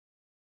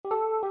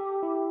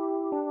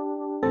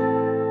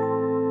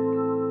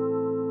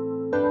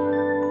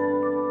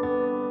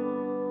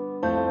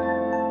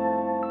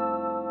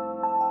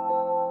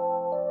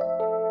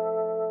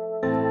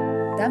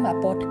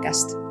Tämä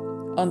podcast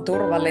on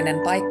turvallinen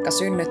paikka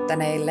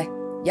synnyttäneille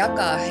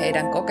jakaa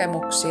heidän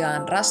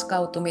kokemuksiaan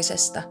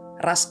raskautumisesta,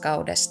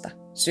 raskaudesta,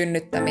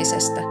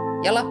 synnyttämisestä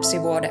ja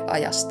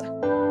lapsivuodeajasta.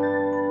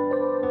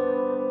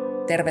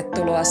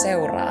 Tervetuloa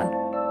seuraan.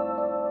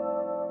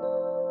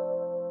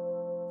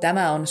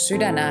 Tämä on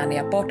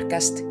Sydänääniä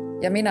podcast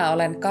ja minä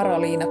olen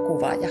Karoliina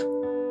Kuvaja.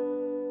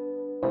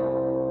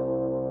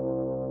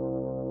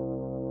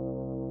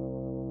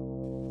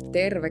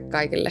 Terve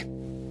kaikille!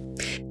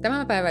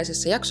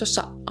 Tämänpäiväisessä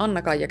jaksossa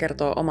Anna-Kaija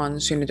kertoo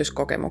oman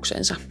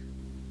synnytyskokemuksensa.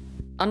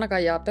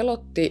 Anna-Kaijaa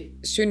pelotti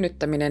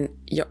synnyttäminen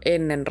jo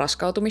ennen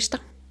raskautumista.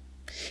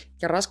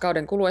 Ja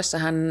raskauden kuluessa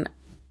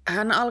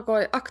hän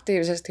alkoi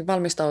aktiivisesti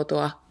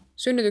valmistautua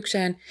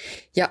synnytykseen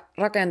ja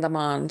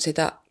rakentamaan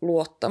sitä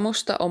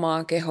luottamusta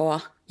omaa kehoa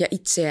ja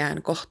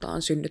itseään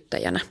kohtaan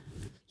synnyttäjänä.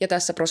 Ja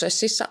tässä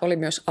prosessissa oli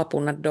myös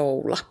apuna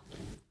doula.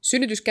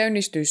 Synnytys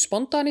käynnistyi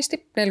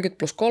spontaanisti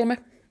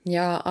 40+3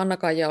 ja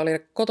Anna-Kaija oli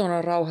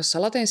kotona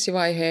rauhassa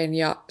latenssivaiheen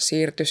ja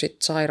siirtyi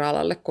sitten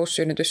sairaalalle, kun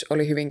synnytys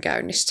oli hyvin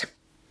käynnissä.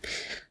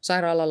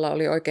 Sairaalalla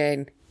oli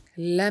oikein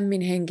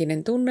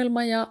lämminhenkinen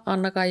tunnelma ja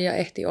Anna-Kaija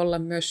ehti olla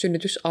myös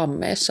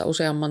synnytysammeessa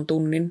useamman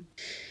tunnin.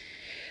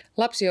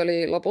 Lapsi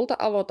oli lopulta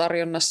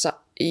avotarjonnassa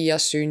ja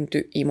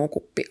syntyi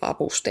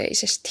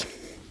imukuppiavusteisesti.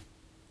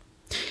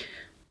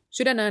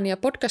 Sydänääniä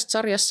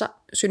podcast-sarjassa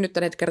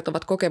synnyttäneet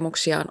kertovat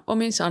kokemuksiaan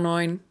omin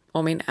sanoin,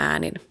 omin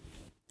äänin.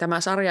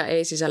 Tämä sarja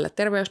ei sisällä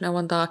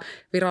terveysneuvontaa,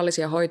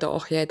 virallisia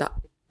hoito-ohjeita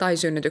tai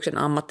synnytyksen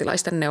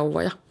ammattilaisten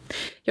neuvoja.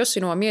 Jos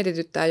sinua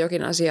mietityttää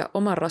jokin asia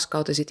oman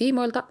raskautesi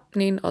tiimoilta,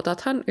 niin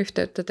otathan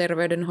yhteyttä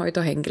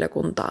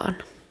terveydenhoitohenkilökuntaan.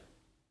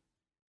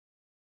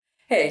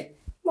 Hei!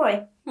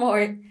 Moi!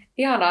 Moi!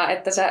 Ihanaa,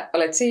 että sä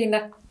olet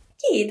siinä.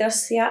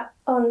 Kiitos ja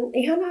on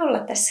ihana olla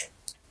tässä.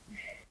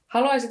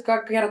 Haluaisitko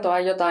kertoa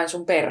jotain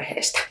sun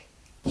perheestä?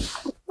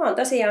 Mä oon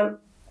tosiaan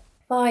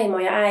vaimo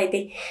ja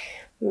äiti.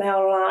 Me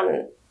ollaan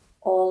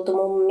oltu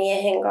mun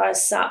miehen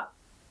kanssa,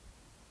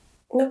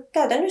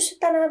 käytännössä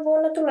tänä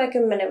vuonna tulee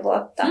 10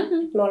 vuotta.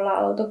 Me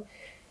ollaan oltu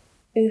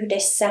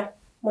yhdessä,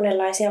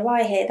 monenlaisia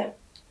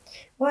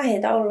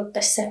vaiheita ollut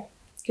tässä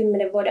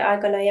 10 vuoden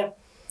aikana. Ja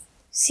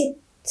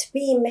sitten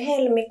viime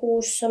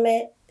helmikuussa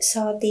me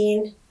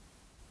saatiin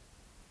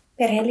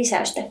perheen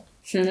lisäystä.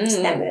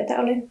 Sitä myötä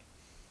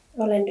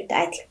olen nyt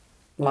äiti.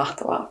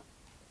 Mahtavaa.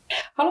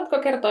 Haluatko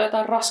kertoa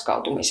jotain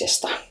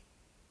raskautumisesta?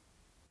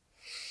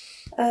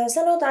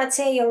 Sanotaan, että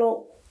se ei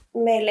ollut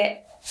meille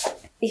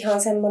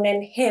ihan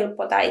semmoinen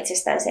helppo tai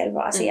itsestäänselvä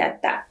asia,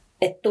 että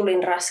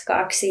tulin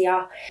raskaaksi.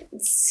 Ja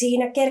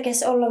siinä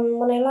kerkesi olla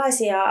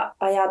monenlaisia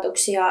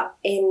ajatuksia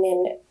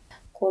ennen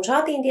kuin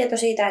saatiin tieto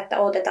siitä, että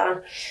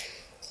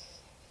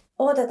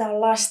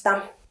odotetaan lasta.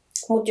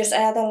 Mutta jos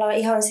ajatellaan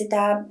ihan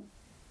sitä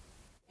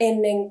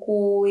ennen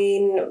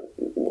kuin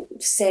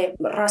se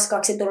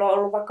raskaaksi tulo on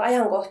ollut vaikka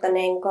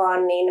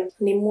ajankohtainenkaan,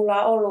 niin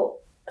mulla on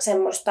ollut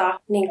semmoista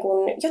niin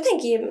kuin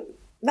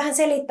jotenkin vähän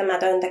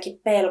selittämätöntäkin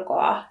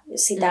pelkoa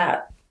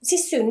sitä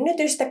siis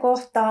synnytystä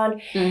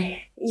kohtaan,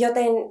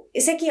 joten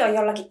sekin on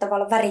jollakin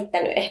tavalla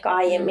värittänyt ehkä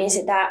aiemmin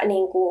sitä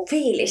niin kuin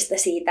fiilistä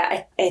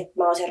siitä, että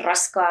mä oon sen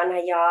raskaana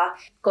ja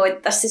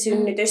koittaa se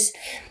synnytys.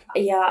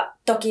 Ja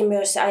toki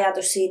myös se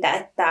ajatus siitä,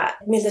 että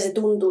miltä se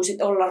tuntuu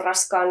sit olla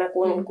raskaana,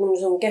 kun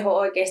sun keho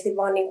oikeasti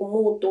vaan niin kuin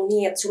muuttuu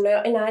niin, että sulla ei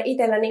ole enää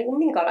itsellä niin kuin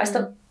minkälaista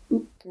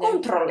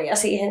kontrollia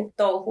siihen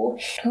touhuun.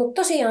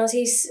 Mutta tosiaan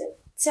siis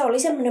se oli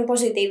semmoinen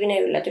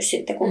positiivinen yllätys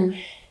sitten, kun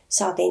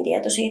saatiin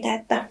tieto siitä,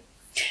 että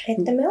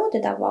me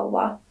odotetaan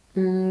vauvaa.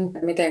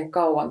 Miten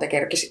kauan te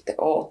kerkisitte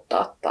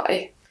odottaa?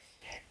 Tai?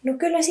 No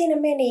kyllä siinä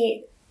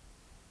meni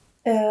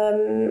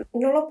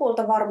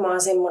lopulta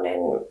varmaan semmoinen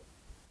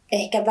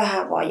ehkä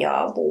vähän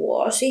vajaa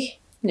vuosi.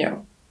 Joo.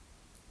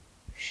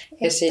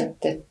 Ja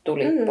sitten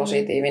tuli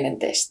positiivinen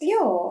testi.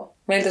 Joo.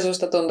 Miltä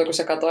susta tuntui, kun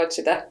sä katsoit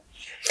sitä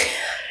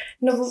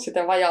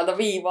vajaalta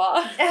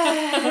viivaa?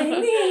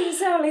 Niin,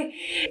 se oli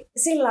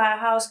sillä lailla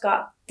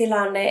hauska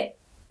tilanne,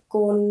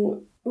 kun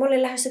mä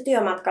olin lähdössä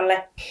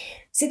työmatkalle.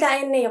 Sitä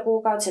ennen jo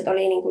kuukaudet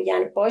oli niin kuin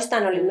jäänyt pois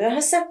tai oli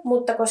myöhässä,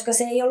 mutta koska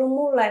se ei ollut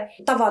mulle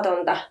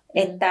tavatonta,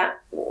 että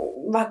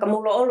vaikka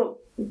mulla on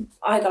ollut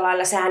aika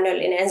lailla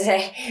säännöllinen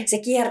se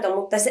kierto,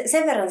 mutta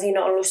sen verran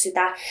siinä on ollut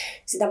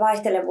sitä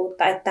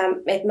vaihtelevuutta, että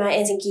mä en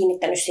ensin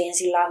kiinnittänyt siihen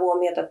sillä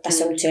huomiota, että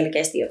tässä on nyt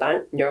selkeästi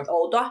jotain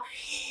outoa.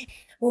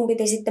 Mun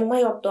piti sitten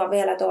majoittua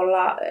vielä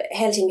tuolla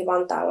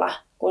Helsinki-Vantaalla,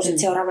 kun sitten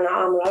seuraavana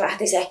aamulla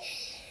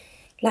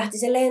lähti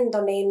se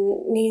lento,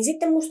 niin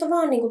sitten musta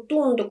vaan niinku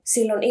tuntui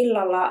silloin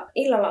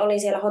illalla olin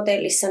siellä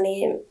hotellissa,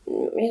 niin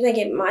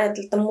jotenkin mä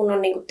ajattelin, että mun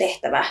on niinku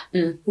tehtävä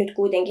nyt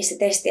kuitenkin se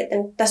testi, että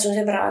nyt tässä on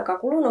sen verran aikaa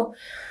kulunut,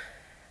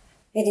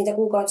 että niitä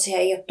kuukausia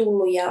ei ole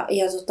tullut ja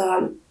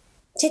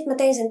sitten mä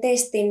tein sen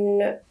testin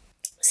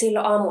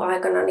silloin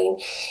aamuaikana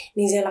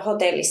niin siellä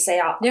hotellissa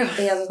ja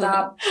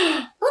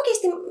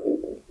oikeasti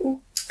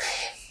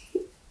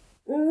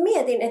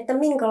mietin, että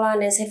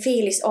minkälainen se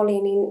fiilis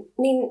oli,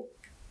 niin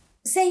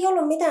se ei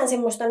ollut mitään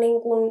semmoista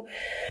niin kuin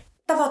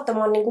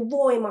tavattoman niin kuin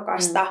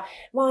voimakasta,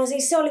 vaan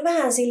siis se oli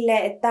vähän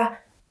silleen, että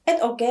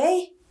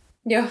okei,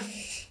 Joo.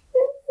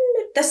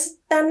 Nyt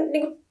tässä tämän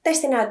niin kuin,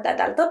 testi näyttää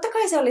täällä. Totta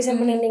kai se oli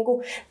semmoinen niin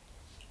kuin,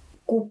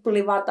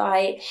 kupliva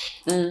tai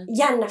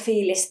jännä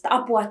fiilis, että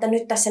apua, että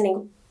nyt tässä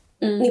niin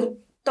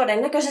kuin,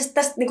 todennäköisesti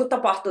tästä niin kuin,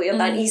 tapahtuu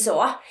jotain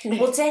isoa.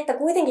 Mutta se, että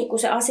kuitenkin kun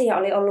se asia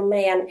oli ollut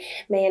meidän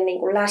niin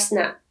kuin,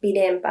 läsnä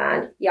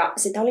pidempään ja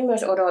sitä oli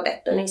myös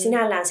odotettu, niin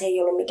sinällään se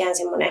ei ollut mikään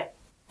semmoinen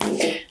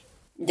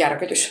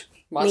järkytys,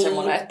 vaan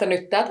semmoinen, että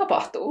nyt tämä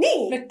tapahtuu.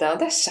 Niin. Nyt tämä on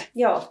tässä.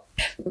 Joo.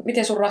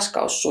 Miten sun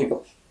raskaus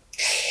sujuu?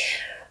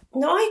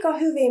 No aika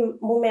hyvin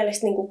mun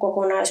mielestä niin kuin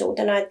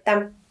kokonaisuutena,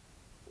 että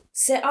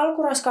se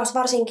alkuraskaus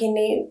varsinkin,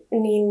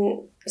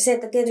 niin se,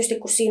 että tietysti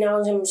kun siinä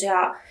on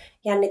semmoisia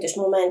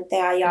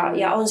jännitysmomentteja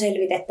ja on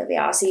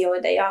selvitettäviä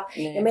asioita ja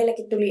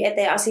meillekin tuli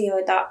eteen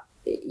asioita,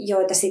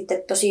 joita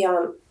sitten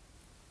tosiaan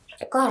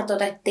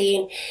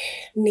kartoitettiin,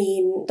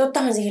 niin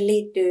tottahan siihen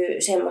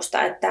liittyy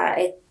semmoista, että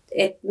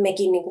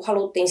mekin niin kuin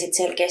haluttiin sit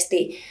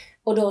selkeästi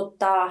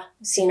odottaa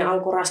siinä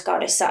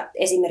alkuraskaudessa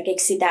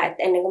esimerkiksi sitä,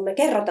 että ennen kuin me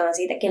kerrotaan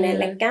siitä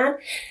kenellekään.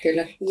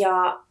 Kyllä.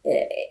 Ja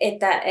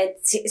että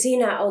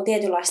siinä on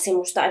tietynlaista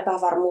semmoista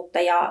epävarmuutta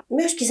ja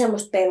myöskin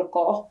semmoista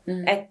pelkoa,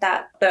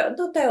 että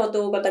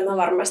toteutuuko tämä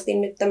varmasti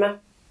nyt tämä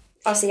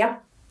asia.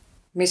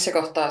 Missä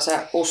kohtaa sä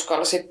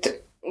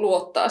uskalsit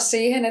luottaa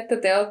siihen, että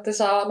te olette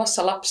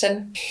saamassa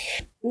lapsen?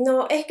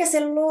 No ehkä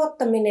se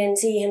luottaminen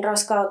siihen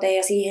raskauteen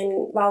ja siihen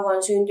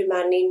vauvan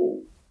syntymään, niin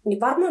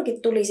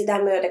varmaankin tuli sitä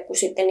myöten, kun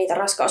sitten niitä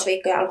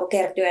raskausviikkoja alkoi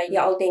kertyä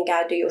ja oltiin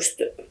käyty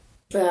just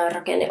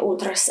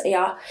rakenneultrassa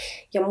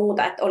ja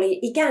muuta. Että oli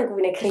ikään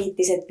kuin ne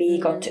kriittiset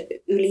viikot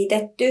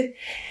ylitetty.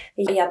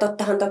 Ja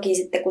tottahan toki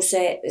sitten, kun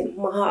se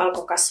maha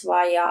alkoi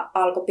kasvaa ja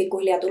alkoi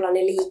pikkuhiljaa tulla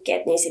ne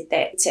liikkeet, niin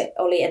sitten se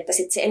oli, että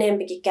sitten se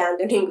enempikin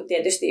kääntyi niin kuin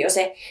tietysti jo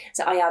se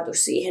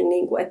ajatus siihen,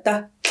 niin kuin,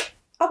 että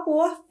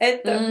apua,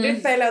 että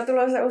nyt meillä on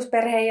tulossa uusi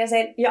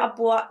perheenjäsen ja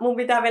apua, mun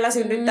pitää vielä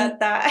synnyttää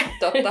tämä.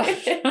 Totta.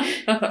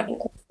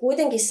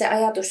 Kuitenkin se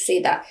ajatus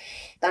siitä,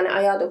 tai ne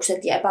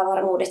ajatukset ja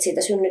epävarmuudet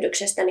siitä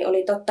synnytyksestä, niin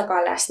oli totta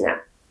kai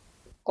läsnä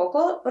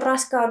koko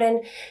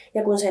raskauden.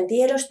 Ja kun sen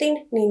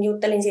tiedostin, niin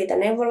juttelin siitä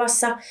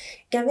neuvolassa.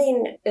 Kävin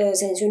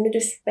sen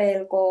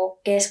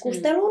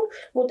synnytyspelko-keskustelun,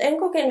 mutta en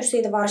kokenut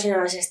siitä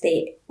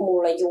varsinaisesti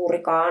mulle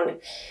juurikaan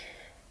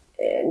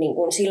niin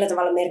kuin sillä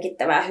tavalla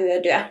merkittävää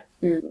hyötyä.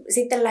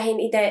 Sitten lähdin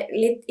itse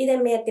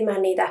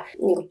miettimään niitä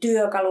niin kuin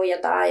työkaluja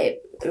tai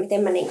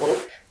miten mä niin kuin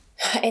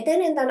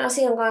etenen tämän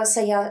asian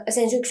kanssa ja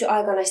sen syksyn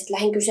aikana sitten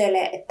lähdin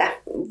kyselemään, että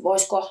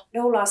voisiko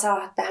doulaa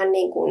saada tähän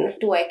niin kuin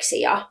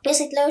tueksi. Ja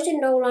sitten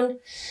löysin doulan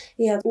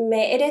ja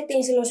me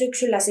edettiin silloin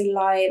syksyllä sillä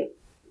lailla,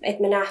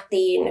 että me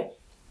nähtiin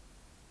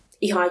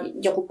ihan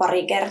joku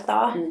pari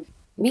kertaa.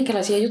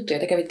 Minkälaisia juttuja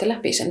te kävitte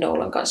läpi sen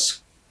doulan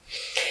kanssa?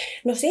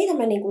 No siitä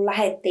me niin kuin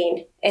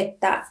lähdettiin,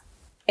 että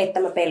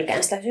mä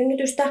pelkään sitä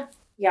synnytystä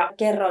ja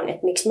kerroin,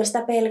 että miksi mä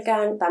sitä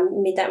pelkään tai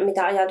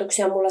mitä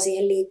ajatuksia mulla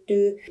siihen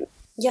liittyy.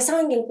 Ja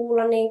sainkin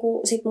kuulla niin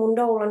kuin sit mun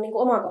doulan niin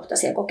kuin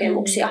omakohtaisia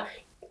kokemuksia.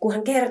 Kun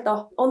hän kertoi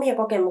omia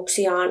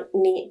kokemuksiaan,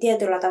 niin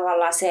tietyllä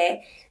tavalla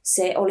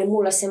se oli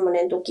mulle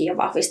semmoinen tuki ja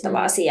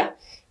vahvistava asia,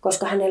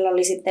 koska hänellä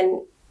oli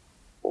sitten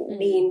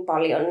niin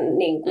paljon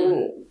niin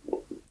kuin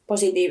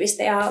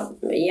positiivista ja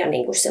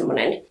niin kuin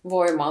semmoinen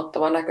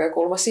voimauttava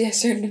näkökulma siihen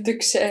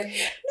synnytykseen.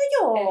 No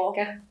joo,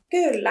 ehkä.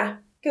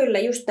 Kyllä,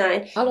 just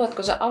näin.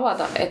 Haluatko sä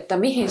avata, että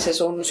mihin se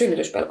sun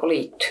synnytyspelko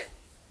liittyy?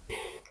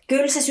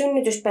 Kyllä se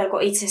synnytyspelko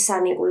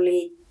itsessään niin kuin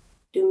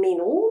liittyy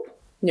minuun.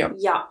 Joo.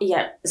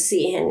 Ja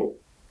siihen,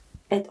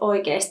 että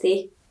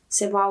oikeasti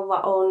se vauva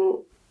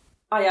on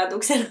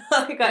ajatuksen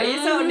aika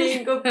iso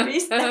niin kuin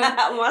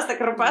pistää omasta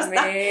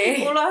kropasta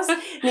ulos.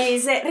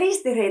 Niin se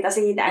ristiriita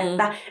siitä,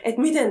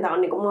 että miten tämä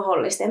on niin kuin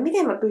mahdollista ja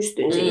miten mä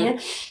pystyn siihen.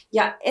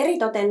 Ja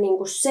eritoten niin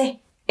kuin se,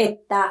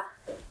 että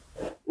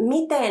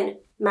miten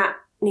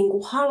mä niin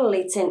kuin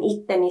hallitsen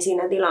itteni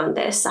siinä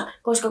tilanteessa.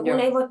 Koska kun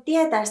ei voi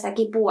tietää sitä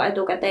kipua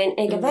etukäteen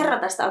eikä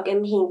verrata sitä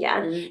oikein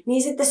mihinkään,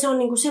 niin sitten se on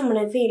niin kuin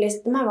semmoinen fiilis,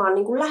 että mä vaan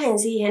niin kuin lähden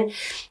siihen.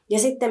 Ja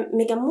sitten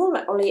mikä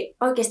mulle oli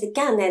oikeasti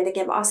käänteen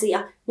tekevä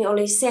asia, niin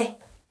oli se,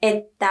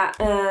 että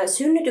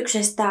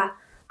synnytyksestä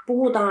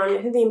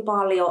puhutaan hyvin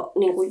paljon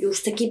niin kuin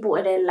just se kipu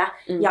edellä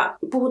ja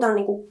puhutaan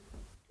niin kuin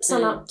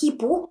sana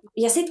kipu.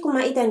 Ja sitten kun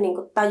mä itse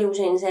niinku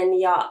tajusin sen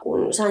ja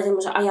kun sain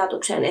semmoisen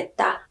ajatuksen,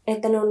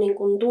 että ne on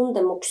niinku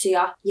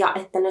tuntemuksia ja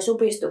että ne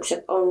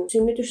supistukset on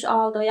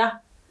synnytysaaltoja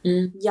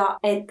ja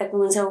että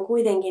kun se on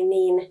kuitenkin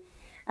niin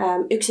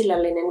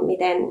yksilöllinen,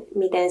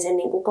 miten se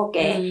niinku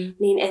kokee,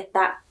 niin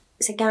että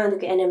se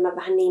kääntyikin enemmän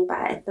vähän niin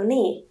päin, että no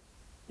niin,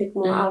 nyt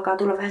mulla alkaa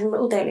tulla vähän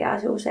semmoinen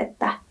uteliaisuus,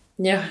 että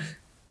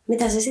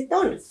mitä se sitten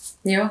on.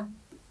 Joo.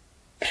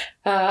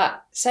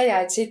 Sä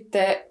jäit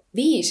sitten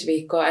 5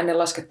 viikkoa ennen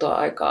laskettua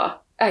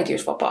aikaa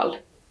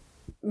äitiysvapaalle.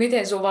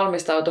 Miten sun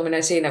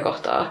valmistautuminen siinä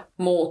kohtaa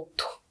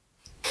muuttui?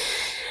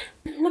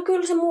 No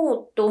kyllä se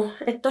muuttui.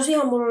 Et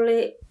tosiaan mulla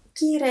oli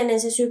kiireinen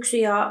se syksy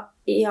ja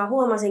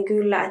huomasin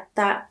kyllä,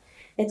 että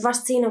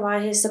vasta siinä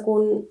vaiheessa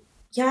kun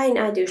jäin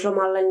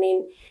äitiyslomalle,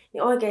 niin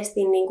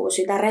oikeasti niin kuin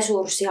sitä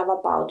resurssia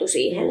vapautui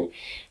siihen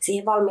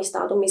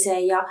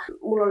valmistautumiseen. Ja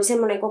mulla oli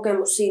semmoinen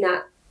kokemus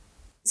siinä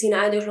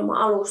siinä äitiysloman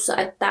alussa,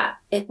 että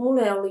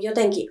mulla ei ollut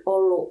jotenkin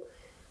ollut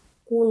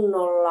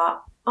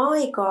kunnolla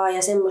aikaa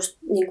ja semmoista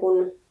niin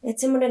kuin,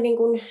 että semmoinen niin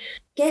kuin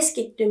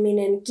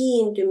keskittyminen,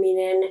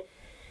 kiintyminen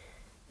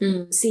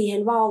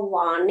siihen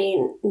vauvaan,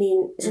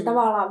 niin se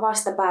tavallaan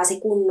vasta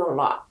pääsi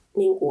kunnolla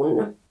niin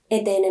kuin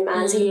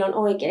etenemään silloin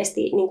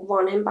oikeasti niin kuin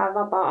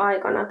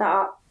vanhempainvapaa-aikana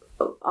tai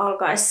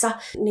alkaessa.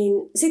 Niin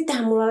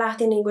sittenhän mulla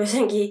lähti niin kuin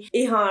jotenkin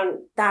ihan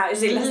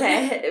täysillä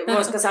se,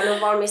 voisiko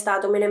sanoa,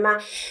 valmistautuminen.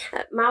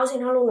 Mä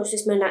olisin halunnut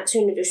siis mennä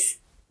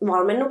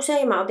synnytysvalmennukseen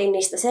ja mä otin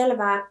niistä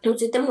selvää, mutta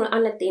sitten mulle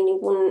annettiin niin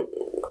kuin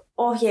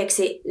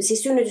ohjeeksi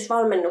siis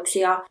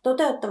synnytysvalmennuksia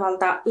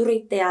toteuttavalta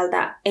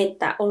yrittäjältä,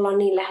 että ollaan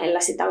niin lähellä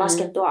sitä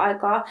laskettua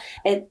aikaa,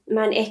 että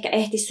mä en ehkä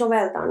ehtisi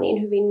soveltaa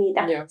niin hyvin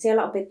niitä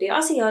siellä opittuja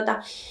asioita.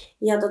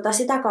 Ja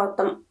sitä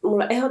kautta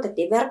mulle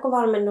ehdotettiin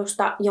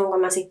verkkovalmennusta, jonka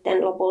mä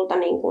sitten lopulta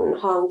niin kuin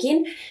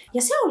hankin.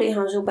 Ja se oli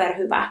ihan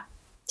superhyvä.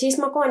 Siis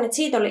mä koen, että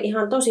siitä oli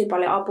ihan tosi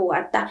paljon apua,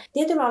 että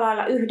tietyllä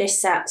lailla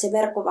yhdessä se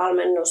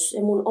verkkovalmennus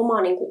ja mun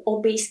oma niin kuin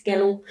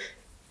opiskelu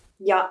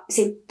ja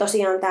sitten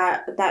tosiaan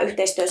tämä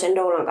yhteistyö sen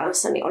doulan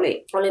kanssa niin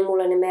oli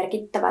mulle ne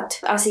merkittävät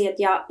asiat.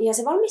 Ja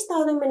se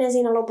valmistautuminen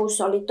siinä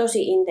lopussa oli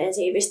tosi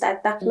intensiivistä,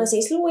 että mä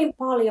siis luin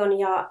paljon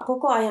ja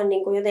koko ajan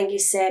niin kuin jotenkin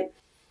se,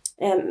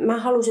 mä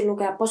halusin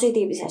lukea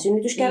positiivisia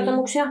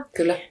synnytyskertomuksia.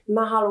 Kyllä.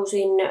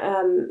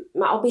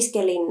 Mä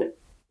opiskelin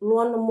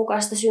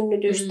luonnonmukaista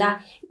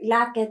synnytystä,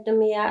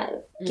 lääkkeettömiä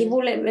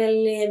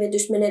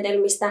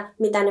kivunlievitysmenetelmistä,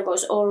 mitä ne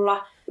vois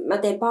olla. Mä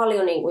teen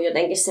paljon niin kuin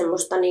jotenkin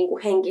semmoista niin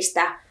kuin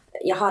henkistä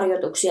ja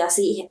harjoituksia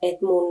siihen,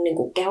 että mun niin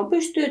kuin keho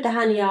pystyy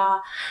tähän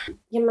ja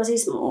mä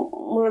siis,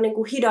 mulla niin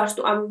kuin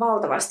hidastui aivan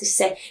valtavasti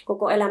se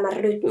koko elämän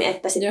rytmi,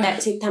 että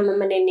sittenhän mä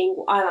menin niin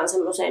kuin aivan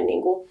semmoiseen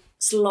niin kuin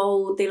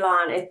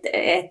slow-tilaan, että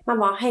mä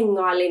vaan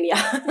hengailin ja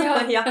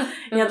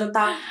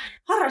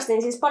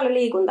harrastin siis paljon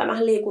liikuntaa.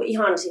 Mä liikuin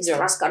ihan siis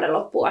raskauden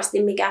loppuun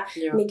asti,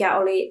 mikä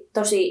oli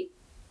tosi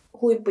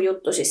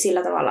huippujuttu siis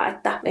sillä tavalla,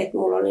 että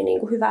mulla oli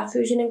niinku hyvä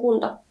fyysinen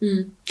kunto.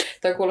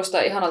 Toi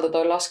kuulostaa ihanalta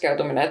toi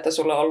laskeutuminen, että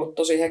sulla on ollut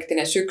tosi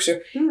hektinen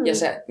syksy ja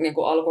se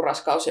niinku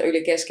alkuraskaus ja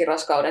yli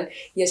keskiraskauden.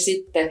 Ja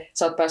sitten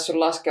sä oot päässyt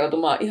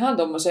laskeutumaan ihan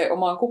tommoseen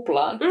omaan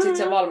kuplaan sit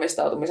sen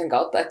valmistautumisen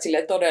kautta, että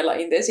silleen todella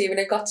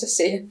intensiivinen katse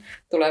siihen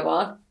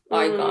tulevaan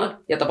aikaan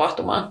ja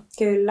tapahtumaan.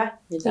 Kyllä,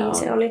 niin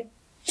se oli.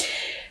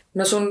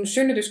 No sun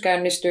synnytys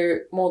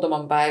käynnistyy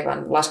muutaman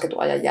päivän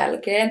lasketuajan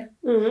jälkeen.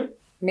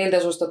 Miltä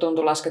susta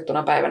tuntui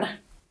laskettuna päivänä?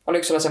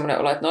 Oliko sulla semmoinen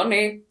olo, että no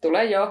niin,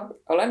 tule jo,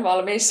 olen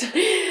valmis?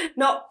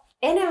 No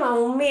enemmän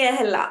mun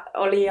miehellä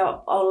oli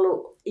jo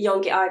ollut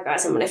jonkin aikaa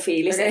semmoinen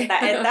fiilis,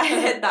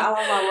 että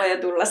alamaan voi jo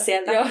tulla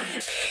sieltä.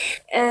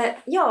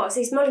 Joo,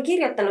 siis mä olin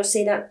kirjoittanut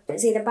siitä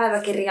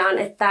päiväkirjaan,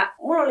 että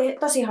mulla oli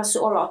tosi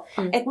hassu olo.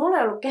 Että mulla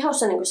ei ollut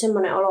kehossa niinku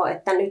semmoinen olo,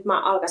 että nyt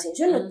mä alkaisin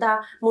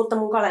synnyttää, mutta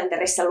mun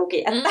kalenterissa luki,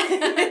 että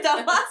nyt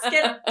on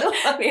laskettu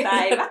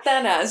päivä.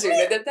 Tänään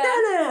synnytetään.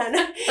 Tänään.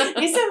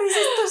 Niin se oli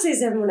siis tosi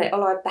semmoinen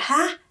olo, että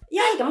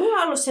Ja eikä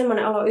mulla ollut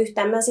semmoinen olo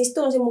yhtään. Mä siis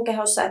tunsin mun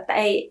kehossa, että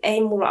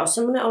ei mulla ole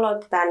semmoinen olo,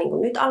 että tää niinku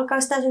nyt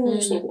alkaa sitä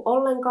synnytys niinku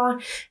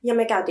ollenkaan. Ja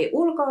me käytiin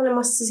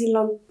ulkoilemassa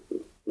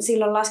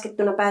silloin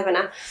laskettuna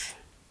päivänä.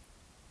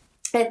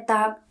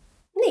 Että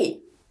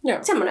niin,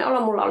 semmoinen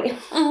olo mulla oli.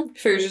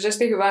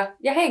 Fyysisesti hyvä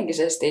ja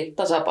henkisesti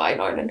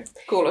tasapainoinen.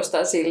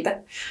 Kuulostaa siltä.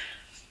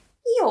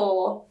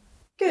 Joo.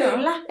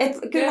 Kyllä.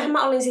 Kyllähän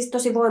mä olin siis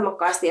tosi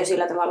voimakkaasti jo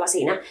sillä tavalla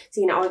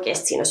siinä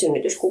oikeasti siinä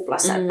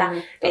synnytyskuplassa,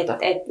 että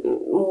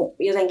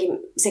jotenkin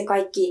se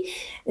kaikki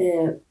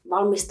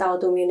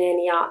valmistautuminen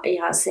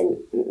ja se,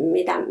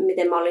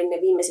 miten mä olin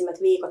ne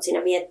viimeisimmät viikot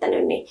siinä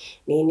viettänyt, niin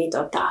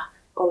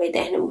oli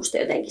tehnyt musta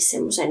jotenkin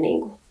semmoisen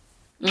niinku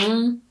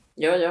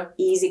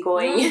easy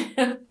going.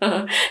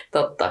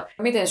 Totta.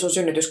 Miten sun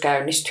synnytys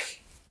käynnistyi?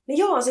 No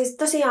joo, siis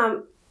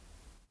tosiaan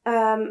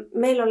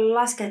meillä oli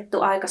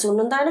laskettu aika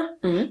sunnuntaina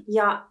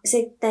ja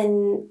sitten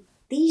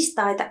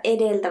tiistaita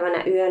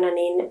edeltävänä yönä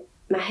niin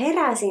mä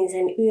heräsin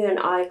sen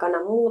yön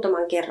aikana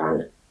muutaman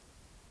kerran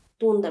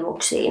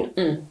tuntemuksiin.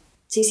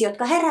 Siis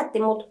jotka herätti,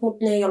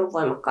 mutta ne ei ollut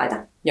voimakkaita.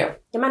 Joo.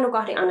 Ja mä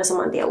nukahdin aina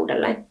saman tien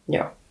uudelleen.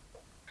 Joo.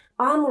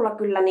 Aamulla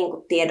kyllä niin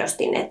kuin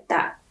tiedostin,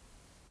 että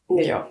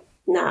nyt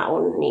nämä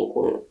on niin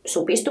kuin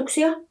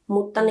supistuksia,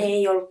 mutta ne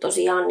ei ollut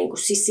tosiaan niin kuin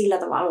siis sillä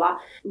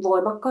tavalla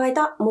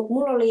voimakkaita. Mutta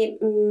mulla oli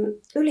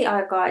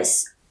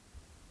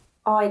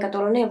yliaikaisaika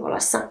tuolla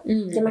neuvolassa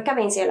ja mä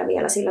kävin siellä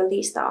vielä silloin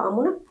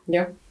tiistai-aamuna.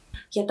 Joo.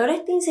 Ja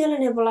todettiin siellä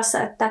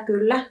neuvolassa, että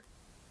kyllä,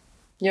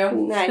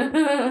 näin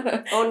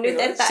on nyt,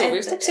 että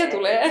supistuksia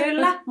tulee.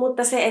 Kyllä,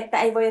 mutta se,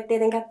 että ei voi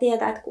tietenkään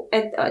tietää,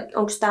 että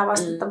onko tämä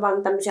vasta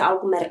vain tämmöisiä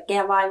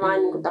alkumerkkejä vai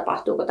niin kuin,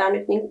 tapahtuuko tämä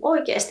nyt niin kuin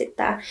oikeasti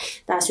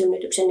tämä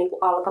synnytyksen niin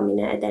kuin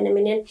alkaminen ja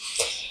eteneminen.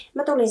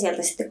 Mä tulin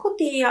sieltä sitten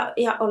kotiin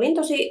ja olin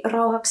tosi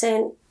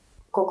rauhakseen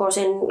koko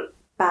sen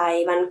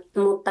päivän,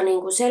 mutta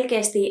niin kuin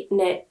selkeästi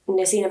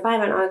ne siinä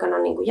päivän aikana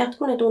niin kuin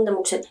jatkui ne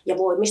tuntemukset ja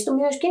voimistui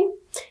myöskin.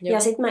 Joo. Ja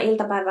sitten mä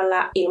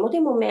iltapäivällä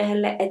ilmoitin mun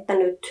miehelle, että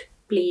nyt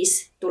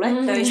please, tule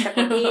töistä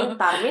kotiin,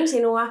 tarvin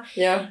sinua.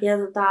 Ja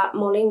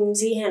mä olin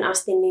siihen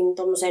asti niin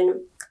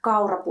tommosen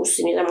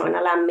kaurapussi, mitä mä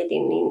aina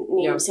lämmitin,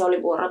 niin se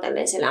oli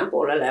vuorotellen selän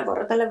puolella ja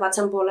vuorotellen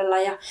vatsan puolella.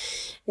 Ja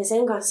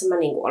sen kanssa mä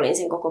niin kuin olin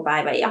sen koko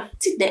päivän. Ja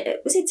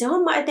sitten se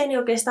homma eteni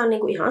oikeastaan niin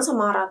kuin ihan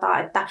samaa rataa,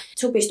 että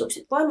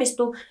supistukset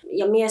voimistu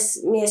ja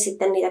mies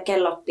sitten niitä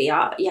kellotti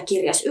ja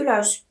kirjasi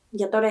ylös.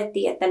 Ja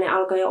todettiin, että ne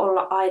alkoi jo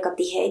olla aika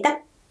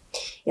tiheitä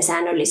ja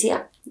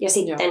säännöllisiä. Ja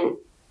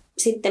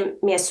sitten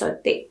mies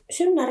soitti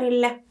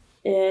synnärille.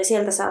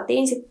 Sieltä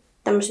saatiin sitten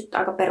tämmöiset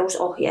aika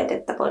perusohjeet,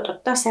 että voit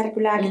ottaa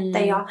särkylääkettä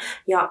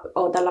ja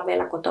ootella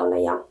vielä kotona.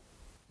 Ja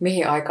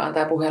mihin aikaan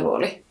tämä puhelu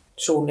oli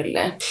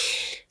suunnilleen?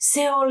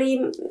 Se oli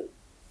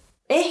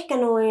ehkä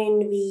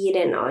noin 5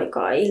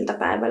 aikaa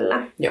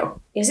iltapäivällä. Joo.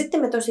 Ja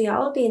sitten me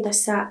tosiaan oltiin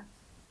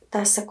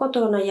tässä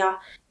kotona ja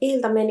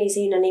ilta meni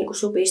siinä niin kuin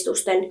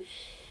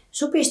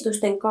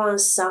supistusten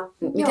kanssa.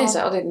 Miten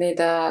sä otit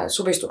niitä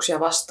supistuksia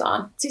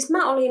vastaan? Siis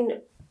mä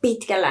olin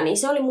pitkällä, niin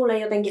se oli mulle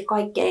jotenkin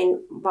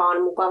kaikkein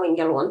vaan mukavin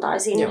ja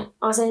luontaisin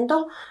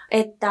asento,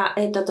 että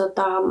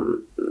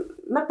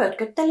mä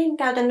pötköttelin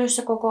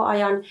käytännössä koko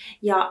ajan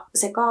ja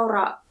se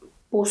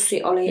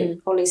kaurapussi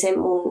oli se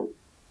mun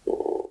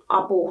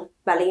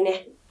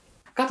apuväline.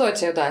 Katoit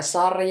sä jotain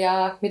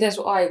sarjaa? Miten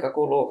sun aika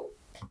kuluu?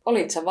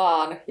 Olit sä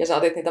vaan ja sä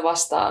otit niitä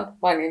vastaan?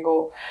 Vai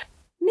niinku...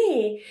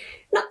 Niin,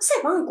 no se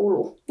vaan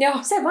kuluu. Joo.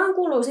 Se vaan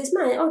kuluu. Siis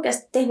mä en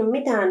oikeasti tehnyt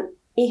mitään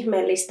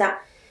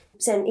ihmeellistä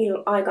sen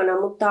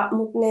aikana, mutta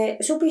ne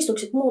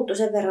supistukset muuttui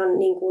sen verran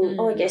niin kuin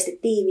oikeasti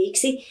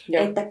tiiviiksi,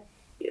 että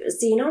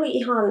siinä oli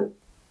ihan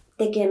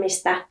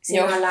tekemistä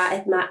sinällään,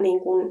 että mä niin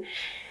kuin,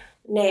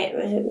 ne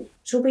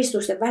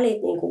supistusten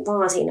välit niin kuin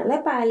vaan siinä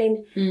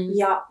lepäilin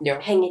ja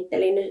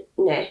hengittelin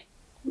ne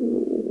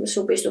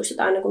supistukset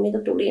aina kun niitä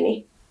tuli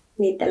niin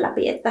niiden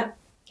läpi, että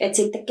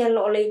sitten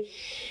kello oli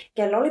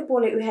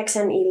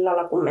 8:30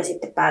 illalla, kun me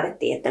sitten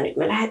päätettiin, että nyt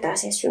me lähdetään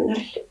siihen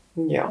synnärille.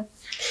 Joo.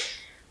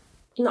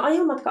 No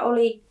ajomatka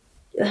oli,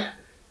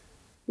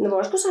 no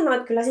voisiko sanoa,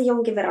 että kyllä se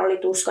jonkin verran oli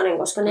tuskainen,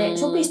 koska ne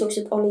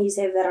supistukset oli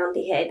sen verran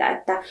tiheitä,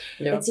 että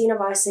siinä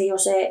vaiheessa jo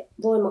se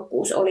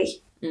voimakkuus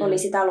oli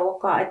sitä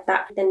luokkaa,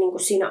 että niin kuin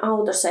siinä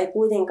autossa ei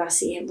kuitenkaan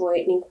siihen voi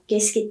niin kuin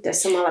keskittyä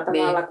samalla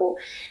tavalla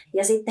kuin.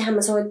 Ja sittenhän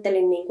mä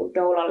soittelin niin kuin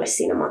doulalle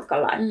siinä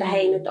matkalla, että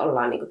hei, nyt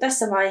ollaan niin kuin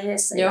tässä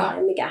vaiheessa ja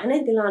mikä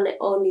hänen tilanne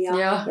on ja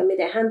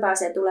miten hän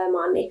pääsee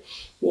tulemaan, niin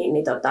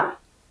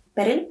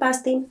perille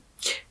päästiin.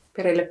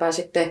 Perille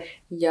pääsitte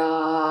ja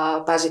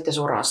pääsitte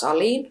suoraan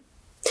saliin?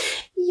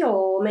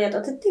 Joo, meidät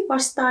otettiin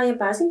vastaan ja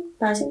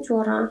pääsin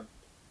suoraan.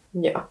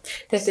 Joo.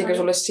 Tehtiinkö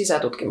sulle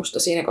sisätutkimusta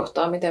siinä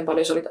kohtaa? Miten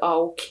paljon sä olit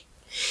auki?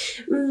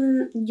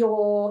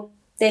 Joo,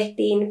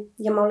 tehtiin.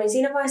 Ja mä olin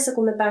siinä vaiheessa,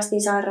 kun me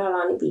päästiin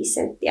sairaalaan, niin 5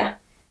 senttiä.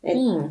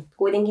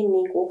 Kuitenkin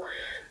niin kuin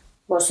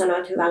voisi sanoa,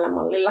 että hyvällä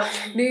mallilla.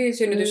 Niin,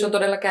 synnytys on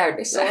todella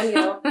käynnissä. On,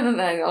 joo.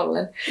 Näin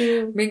ollen.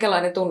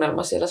 Minkälainen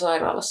tunnelma siellä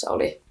sairaalassa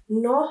oli?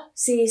 No,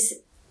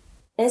 siis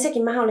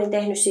ensinnäkin mä olin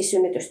tehnyt siis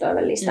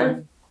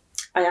synnytystoivelistan.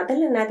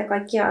 Ajatellen näitä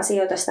kaikkia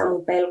asioita, sitä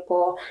mun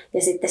pelkoa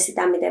ja sitten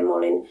sitä, miten mä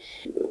olin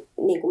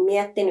niin kuin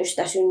miettinyt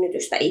sitä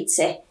synnytystä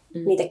itse,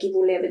 niitä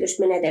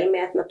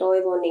kivunlievitysmenetelmiä, että mä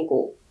toivon niin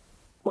kuin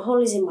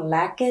mahdollisimman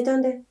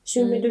lääkkeetöntä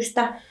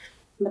synnytystä,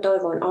 mä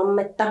toivon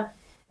ammetta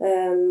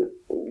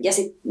ja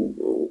sitten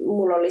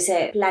mulla oli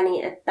se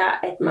pläni, että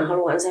mä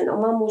haluan sen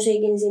oman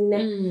musiikin sinne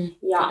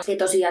ja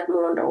tosiaan, että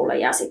mulla on roule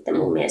ja sitten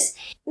mun mies.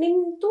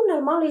 Niin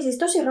tunnelma oli siis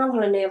tosi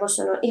rauhallinen ja voisi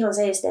sanoa ihan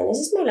seesteinen.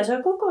 Siis meillä se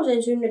oli koko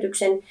sen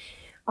synnytyksen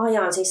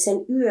ajan, siis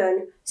sen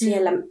yön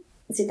siellä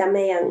sitä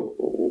meidän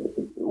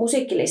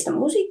musiikkilistan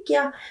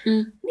musiikkia.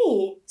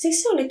 Niin,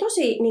 siis se oli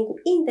tosi niin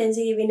kuin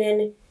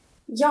intensiivinen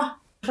ja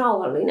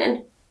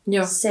rauhallinen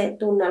se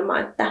tunnelma.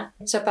 Että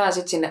sä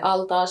pääsit sinne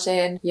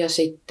altaaseen ja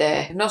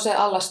sitten, no se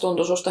allas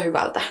tuntui susta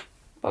hyvältä.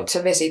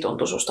 Se vesi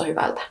tuntui susta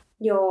hyvältä.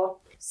 Joo,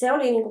 se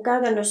oli niin kuin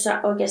käytännössä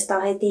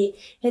oikeastaan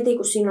heti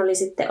kun siinä oli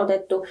sitten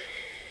otettu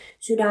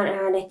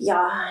sydänäänet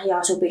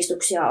ja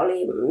supistuksia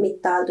oli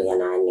mittailtu ja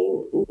näin,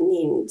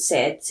 niin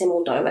se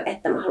mun toive,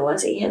 että mä haluan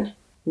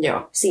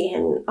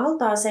siihen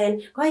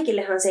altaaseen.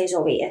 Kaikillehan se ei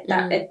sovi,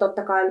 että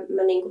totta kai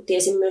mä niinku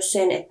tiesin myös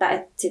sen,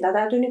 että sitä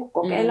täytyy niinku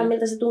kokeilla,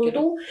 miltä se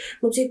tuntuu.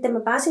 Mutta sitten mä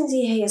pääsin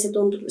siihen ja se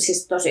tuntui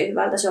siis tosi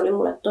hyvältä. Se oli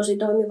mulle tosi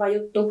toimiva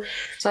juttu.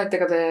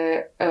 Saitteko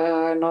te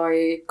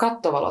noi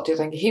kattovalot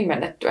jotenkin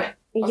himmennettyä?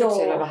 Oliko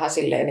siellä vähän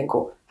silleen niin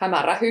kuin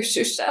hämärä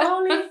hyssyssä?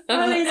 Oli,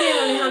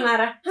 siellä oli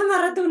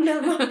hämärä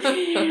tunnelma.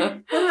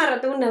 Hämärä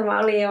tunnelma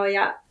oli jo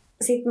ja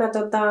sit mä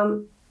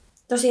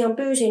tosiaan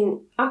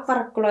pyysin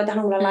akvarakkuloita,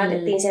 mulle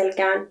laitettiin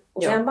selkään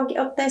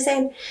useampankin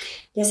otteeseen.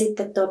 Ja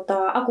sitten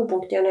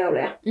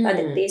akupunktioneuleja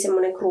laitettiin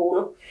semmoinen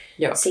kruunu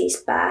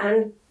siis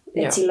päähän.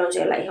 Et silloin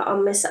siellä ihan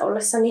ammessa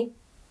ollessani.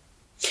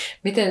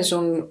 Miten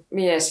sun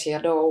mies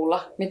ja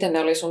doula, miten ne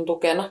oli sun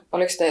tukena?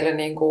 Oliko teille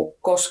niinku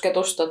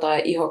kosketusta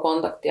tai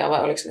ihokontaktia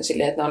vai oliko ne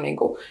silleen, että ne on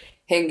niinku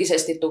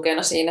henkisesti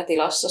tukena siinä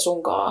tilassa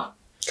sunkaan?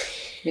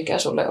 Mikä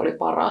sulle oli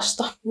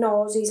parasta?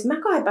 No siis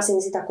mä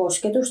kaipasin sitä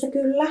kosketusta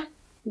kyllä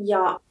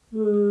ja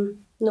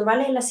no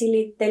välillä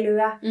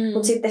silittelyä,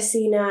 mutta sitten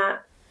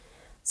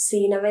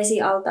siinä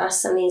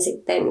vesialtaassa niin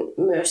sitten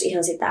myös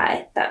ihan sitä,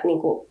 että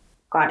niinku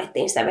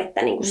kaadettiin sitä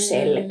vettä niin kuin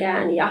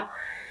selkään ja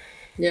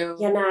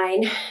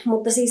näin.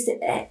 Mutta siis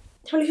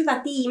he oli hyvä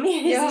tiimi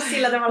siis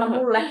sillä tavalla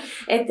mulle,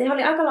 että he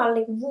oli aika lailla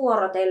niin kuin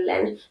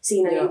vuorotellen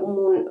siinä niin kuin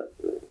mun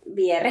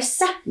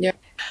vieressä. Joo.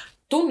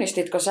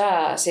 Tunnistitko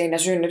sä siinä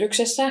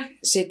synnytyksessä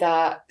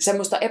sitä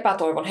semmoista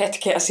epätoivon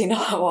hetkeä siinä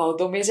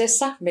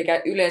avautumisessa,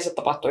 mikä yleensä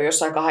tapahtuu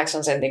jossain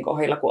 8 sentin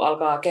kohdilla, kun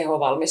alkaa keho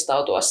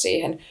valmistautua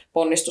siihen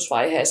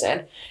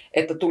ponnistusvaiheeseen,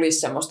 että tulisi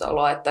semmoista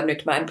oloa, että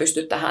nyt mä en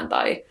pysty tähän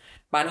tai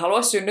mä en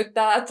halua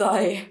synnyttää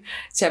tai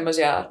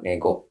semmoisia niin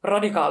kuin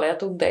radikaaleja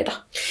tunteita?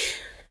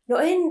 No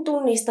en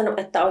tunnistanut,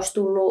 että olisi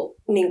tullut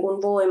niin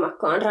kuin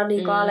voimakkaan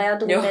radikaaleja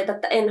tunteita,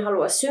 että en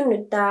halua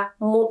synnyttää,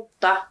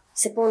 mutta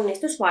se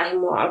ponnistusvaihe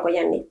mua alkoi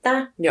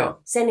jännittää. Joo.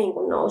 Se niin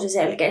kuin nousi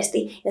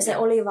selkeästi. Ja se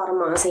oli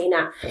varmaan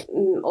siinä,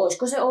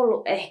 olisiko se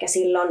ollut ehkä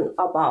silloin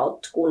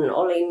about, kun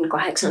olin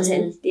 8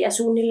 senttiä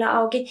suunnilleen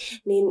auki,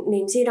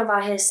 niin siinä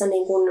vaiheessa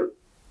niin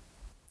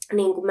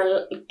kuin mä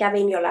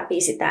kävin jo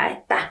läpi sitä,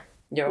 että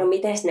no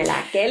mites ne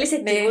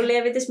lääkkeelliset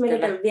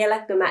kivunlievitysmenetelmät,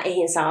 vieläkö mä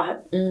eihin saa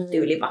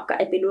tyyli vaikka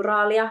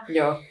epiduraalia.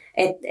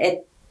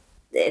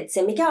 Et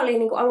se mikä oli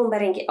niin kuin alun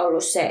perinkin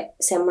ollut se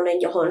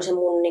semmoinen, johon se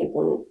mun niin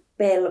kuin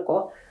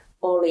pelko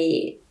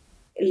oli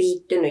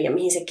liittynyt ja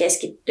mihin se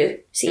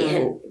keskittyi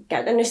siihen,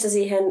 käytännössä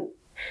siihen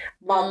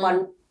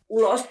vauvan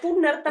ulos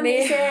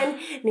punnertamiseen,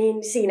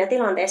 niin siinä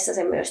tilanteessa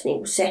se myös niin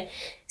kuin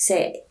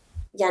se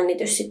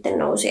jännitys sitten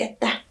nousi.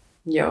 Että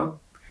Joo.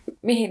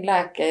 Mihin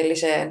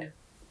lääkkeelliseen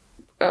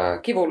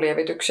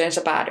kivunlievitykseen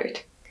sä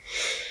päädyit?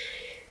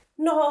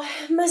 No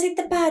mä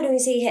sitten päädyin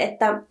siihen,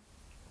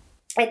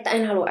 että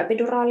en halua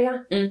epiduraalia,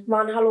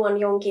 vaan haluan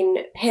jonkin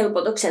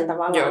helpotuksen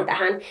tavallaan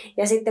tähän.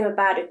 Ja sitten me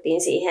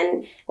päädyttiin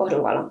siihen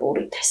kohdunvallan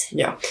puudutteeseen.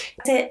 Joo.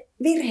 Se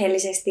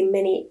virheellisesti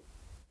meni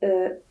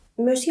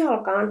myös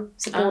jalkaan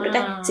se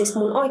puudute. Siis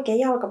mun oikea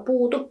jalka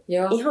puutu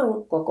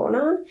ihan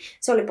kokonaan.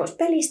 Se oli pois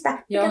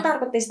pelistä, mikä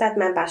tarkoitti sitä, että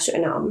mä en päässyt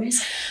enää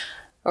ammeeseen.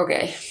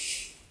 Okei.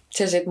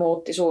 Se sitten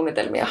muutti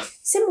suunnitelmia.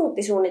 Se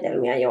muutti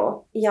suunnitelmia,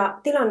 joo. Ja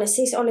tilanne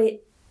siis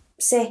oli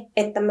se,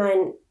 että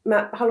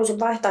mä halusin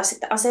vaihtaa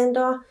sitten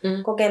asentoa,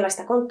 kokeilla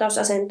sitä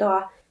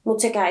konttausasentoa,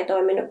 mutta sekään ei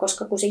toiminut,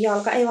 koska kun se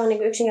jalka ei vaan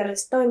niin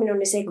yksinkertaisesti toiminut,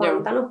 niin se ei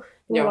kantanut.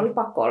 Mulla oli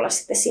pakko olla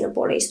sitten siinä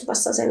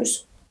puoli-istuvassa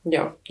asennossa.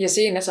 Joo. Ja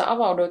siinä sä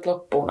avauduit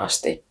loppuun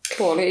asti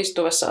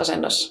puoli-istuvassa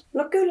asennossa.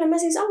 No kyllä, mä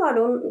siis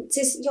avaudun.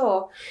 Siis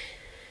joo.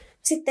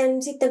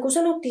 Sitten kun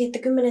sanottiin, että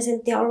 10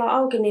 senttiä ollaan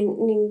auki,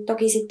 niin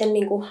toki sitten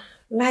niin kuin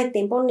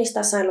lähdettiin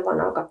ponnistaa, sain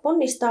luvan alkaa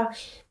ponnistaa.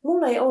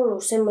 Mulla ei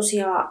ollut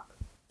semmoisia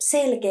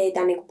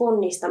selkeitä niin kuin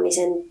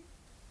ponnistamisen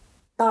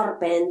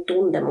tarpeen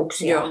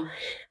tuntemuksia,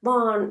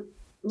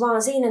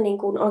 vaan siinä niin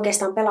kuin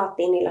oikeastaan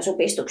pelattiin niillä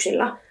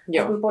supistuksilla.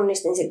 Mä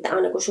ponnistin sitten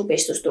aina, kun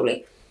supistus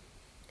tuli.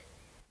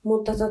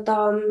 Mutta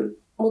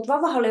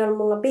vauva oli ollut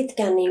mulla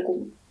pitkään niin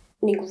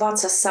kuin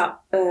vatsassa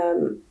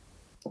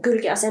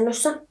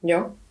kylkiasennossa.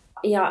 Joo.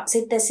 Ja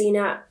sitten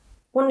siinä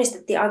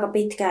ponnistettiin aika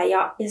pitkään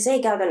ja se ei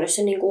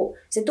käytännössä, niin kuin,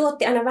 se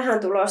tuotti aina vähän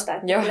tulosta.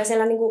 Että kyllä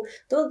siellä niin kuin,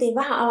 tultiin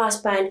vähän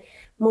alaspäin,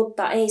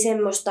 mutta ei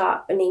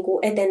semmoista niin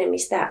kuin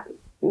etenemistä,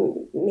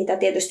 mitä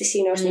tietysti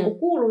siinä olisi niin kuin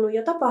kuulunut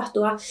jo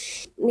tapahtua.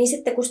 Niin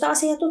sitten kun sitä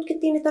asiaa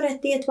tutkittiin, niin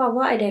todettiin, että vauva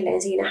on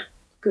edelleen siinä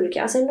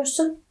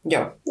kylkiasennossa.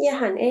 Joo. Ja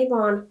hän ei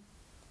vaan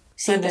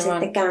siitä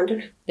sitten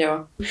kääntynyt. Joo,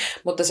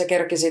 mutta sä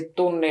kerkisit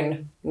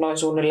tunnin noin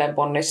suunnilleen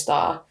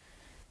ponnistaa.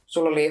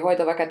 Sulla oli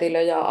hoitava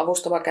kätilö ja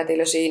avustava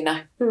kätilö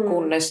siinä,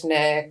 kunnes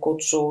ne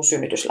kutsuu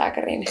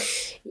synnytyslääkäriin.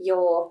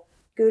 Joo,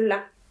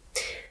 kyllä.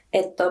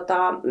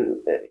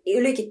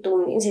 Ylikin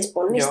tunnin siis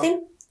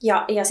ponnistin.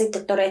 Ja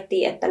sitten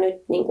todettiin, että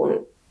nyt niin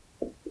kun,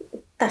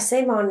 tässä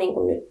ei vaan niin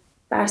kun nyt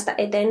päästä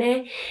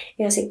etenee.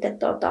 Ja sitten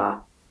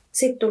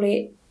sit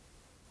tuli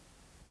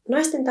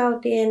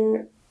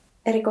naistentautien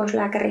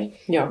erikoislääkäri.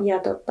 Joo.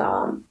 Ja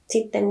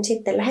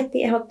sitten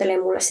lähdettiin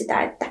ehdottelemaan mulle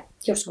sitä, että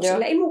josko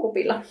sillä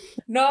imukupilla.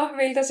 No,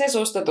 miltä se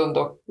susta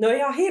tuntui? No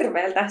ihan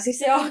hirveältä. Siis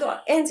se tuntui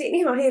ensin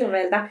ihan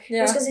hirveältä,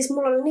 koska siis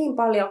mulla oli niin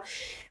paljon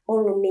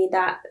ollut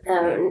niitä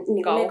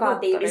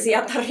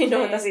negatiivisia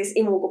tarinoita siis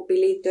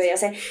imukuppiin liittyen. Ja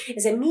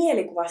se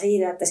mielikuva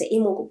siitä, että se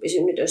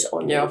imukuppisynnytys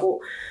on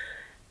joku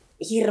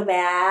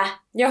hirveää.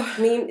 Joo.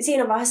 Niin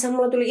siinä vaiheessa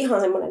mulla tuli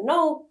ihan semmoinen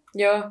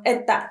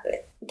että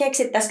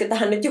keksittäisikö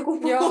tähän nyt joku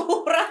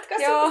muu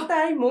ratkaisu kuin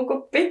tämä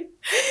imukuppi.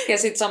 Ja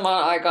sitten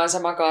samaan aikaan sä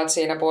makaat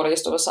siinä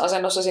puoli-istuvassa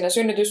asennossa siinä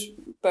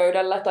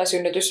synnytyspöydällä tai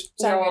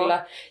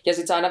synnytyssängillä. Ja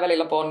sitten sä aina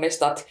välillä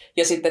ponnistat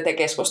ja sitten te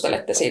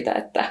keskustelette siitä,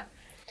 että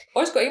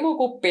olisiko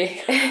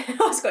imukuppi?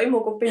 Olisiko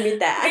imukuppi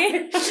mitään?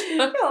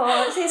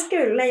 Joo, siis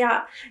kyllä.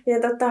 Ja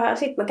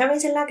sitten mä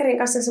kävin sen lääkärin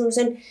kanssa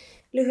semmoisen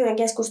lyhyen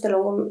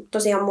keskustelun, kun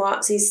tosiaan mua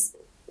siis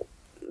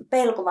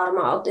pelko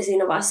varmaan otti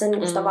siinä vaiheessa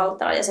niin sitä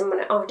valtaa ja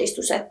semmoinen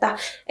ahdistus, että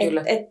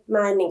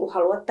mä en niin kuin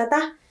halua tätä.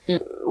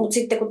 Mutta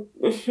sitten kun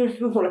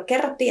mulle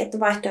kerrottiin, että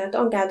vaihtoehto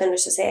on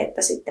käytännössä se,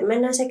 että sitten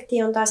mennään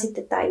sektioon tai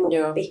sitten tämä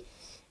imukuppi.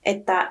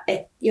 Että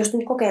jos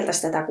nyt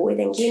kokeiltaisiin tätä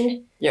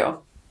kuitenkin.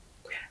 Joo.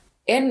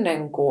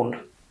 Ennen kuin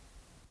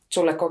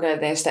sulle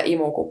kokeiltiin sitä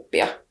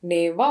imukuppia,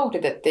 niin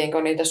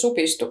vauhditettiinko niitä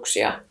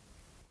supistuksia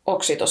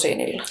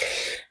oksitosiinilla?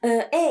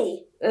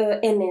 Ei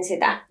ennen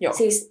sitä. Joo.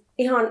 Siis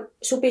ihan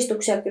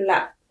supistuksia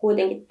kyllä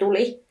kuitenkin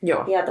tuli.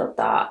 Joo.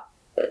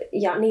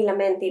 Ja niillä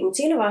mentiin. Mutta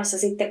siinä vaiheessa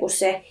sitten, kun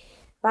se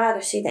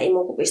päätös siitä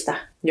imukupista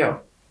Joo.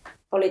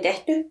 oli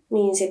tehty,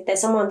 niin sitten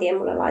saman tien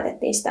mulle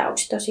laitettiin sitä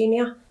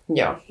oksitosiinia.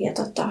 Joo.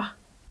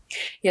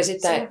 Ja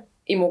sitten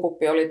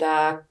imukuppi oli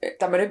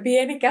tämmöinen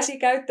pieni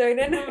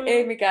käsikäyttöinen,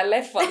 ei mikään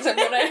leffan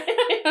semmoinen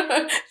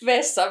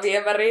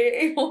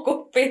vessaviemäri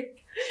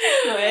imukuppi.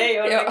 No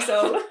ei onneksi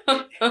ollut.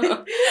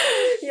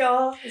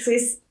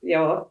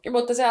 Joo.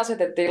 Mutta se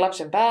asetettiin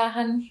lapsen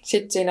päähän.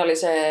 Sitten siinä oli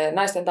se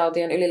naisten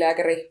tautien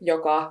ylilääkäri,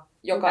 joka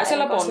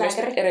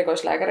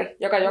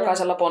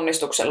jokaisella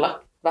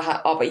ponnistuksella vähän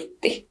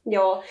avitti.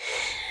 Joo.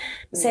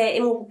 Se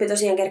imukuppi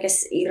tosiaan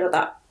kerkesi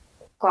irrota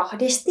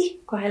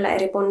kahdella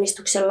eri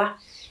ponnistuksella.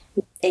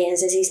 Eihän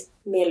se siis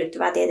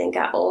miellyttävää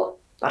tietenkään ole,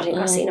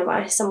 varsinkaan siinä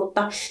vaiheessa,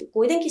 mutta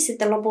kuitenkin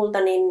sitten lopulta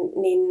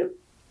niin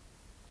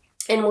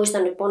en muista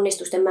nyt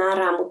ponnistusten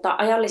määrää, mutta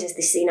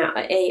ajallisesti siinä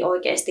ei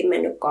oikeasti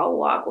mennyt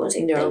kauaa, kun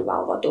sitten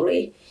vauva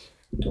tuli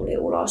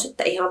ulos,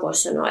 että ihan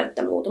voisi sanoa,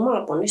 että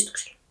muutamalla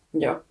ponnistuksella.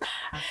 Joo.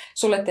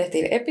 Sulle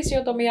tehtiin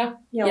episiotomia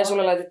ja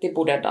sulle laitettiin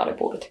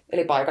pudendalipuudute,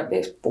 eli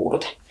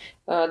paikallispuudute.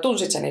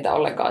 Tunsit sä niitä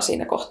ollenkaan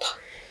siinä kohtaa?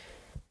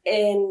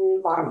 En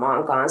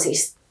varmaankaan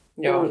siis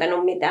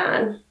tuntenut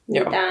mitään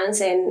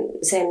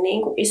sen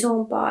niin kuin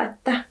isompaa,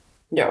 että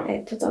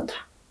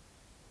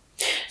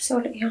se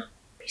oli ihan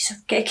piece of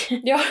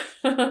cake. Joo.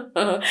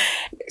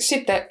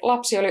 Sitten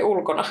lapsi oli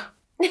ulkona.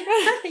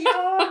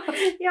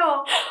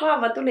 Joo,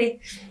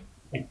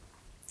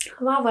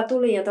 vauva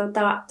tuli ja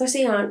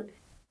tosiaan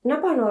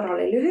napanuora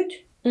oli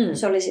lyhyt.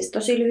 Se oli siis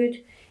tosi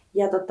lyhyt.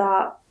 Ja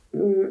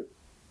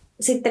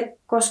sitten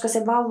koska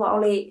se vauva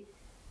oli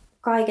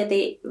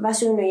kaiketi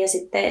väsynyt ja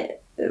sitten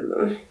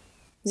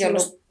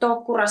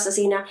tokkurassa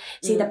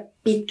siitä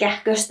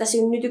pitkähköstä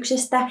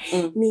synnytyksestä,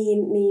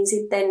 niin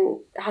sitten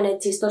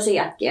hänet siis tosi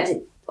äkkiä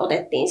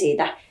otettiin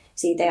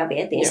siitä ja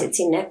vietiin sitten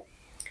sinne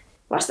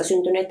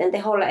vastasyntyneiden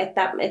teholle,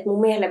 että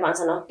mun miehelle vaan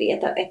sanottiin,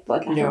 että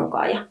voit lähteä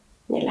mukaan ja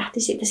ne lähti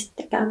siitä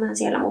sitten käymään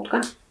siellä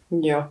mutkan.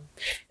 Joo.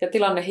 Ja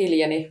tilanne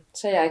hiljeni.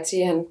 Sä jäit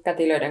siihen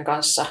kätilöiden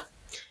kanssa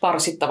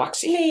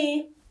parsittavaksi.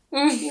 Niin.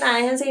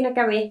 Näinhän siinä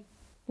kävi.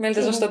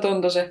 Miltä susta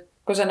tuntui se,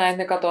 kun sä näit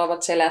ne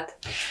katoavat selät?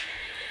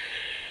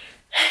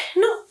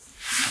 No,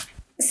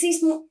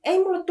 siis ei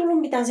mulle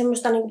tullut mitään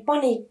semmoista niinku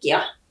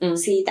paniikkia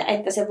siitä,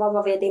 että se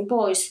vauva vietiin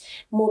pois.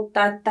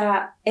 Mutta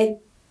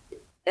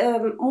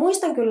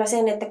muistan kyllä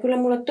sen, että kyllä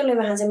mulle tuli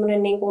vähän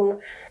semmoinen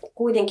niinku,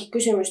 kuitenkin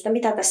kysymys, että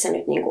mitä tässä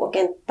nyt niinku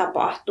oikein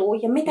tapahtuu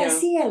ja mitä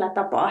siellä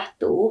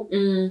tapahtuu.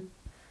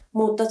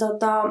 Mutta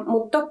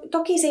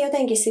toki se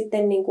jotenkin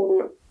sitten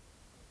niinku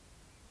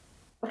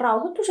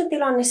rauhoittui se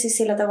tilanne siis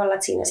sillä tavalla,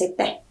 että siinä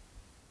sitten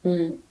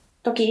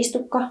toki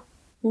istukka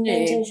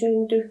ensin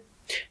syntyi.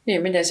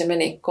 Niin, miten se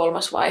meni 3.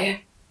 vaihe?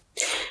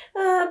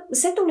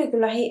 Se tuli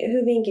kyllä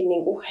hyvinkin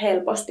niin kuin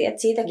helposti. Et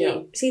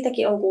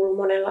siitäkin on kuullut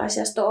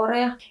monenlaisia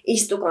storeja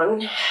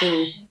istukan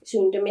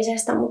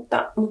syntymisestä,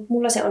 mutta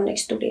mulla se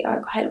onneksi tuli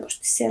aika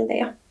helposti sieltä.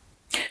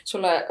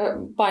 Sulle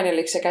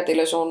paineliko se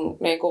kätilö sun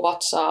niin kuin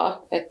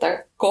vatsaa,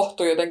 että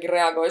kohtu jotenkin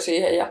reagoi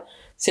siihen ja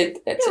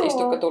sitten että se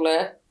istukka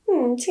tulee?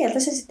 Sieltä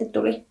se sitten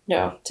tuli.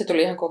 Joo, se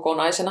tuli ihan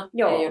kokonaisena.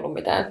 Ei ollut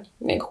mitään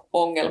niin kuin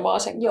ongelmaa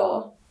sen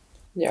Joo,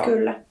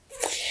 kyllä.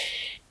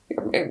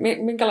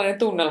 Minkälainen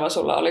tunnelma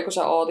sulla oli, kun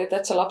sä ootit,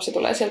 että se lapsi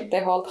tulee sieltä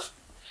teholta?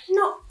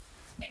 No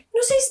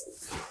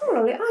siis mulla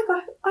oli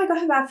aika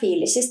hyvä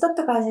fiilis. Siis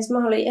totta kai siis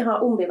mä olin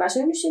ihan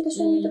umpiväsynyt siitä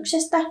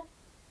synnytyksestä.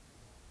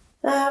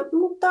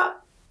 Mutta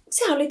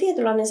se oli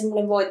tietynlainen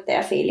semmoinen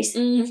voittajafiilis.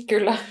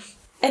 Kyllä.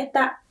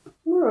 Että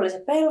mulla oli se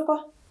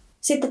pelko.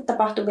 Sitten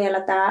tapahtui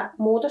vielä tämä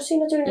muutos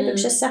siinä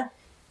synnytyksessä.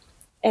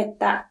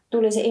 Että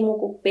tuli se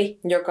imukuppi.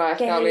 Joka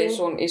ehkä oli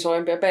sun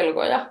isoimpia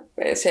pelkoja,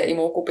 se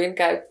imukupin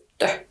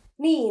käyttö.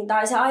 Niin,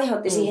 tai se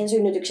aiheutti siihen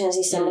synnytykseen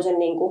siis semmoisen,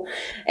 niinku,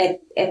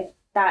 että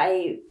tämä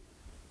ei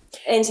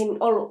ensin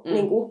ollut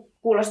niinku,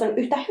 kuulostanut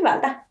yhtä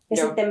hyvältä. Ja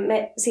sitten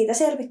me siitä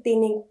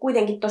selvittiin niinku,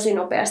 kuitenkin tosi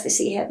nopeasti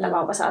siihen, että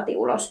vauva saatiin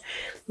ulos.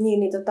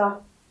 Niin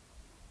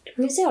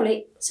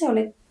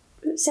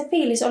se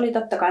fiilis oli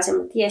totta kai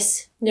semmoinen, että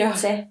jes,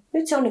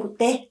 nyt se on niinku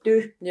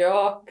tehty.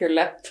 Joo,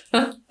 kyllä.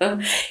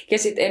 Ja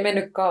sitten ei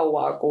mennyt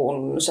kauaa,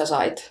 kun sä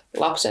sait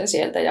lapsen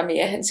sieltä ja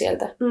miehen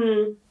sieltä.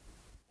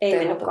 Ei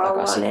mennyt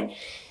kauaa.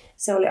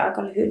 Se oli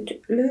aika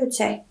lyhyt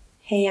se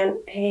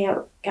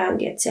heidän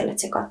käynti, että siellä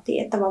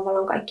tsekattiin, että vauvalla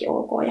on kaikki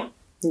ok.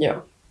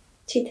 Ja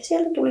sitten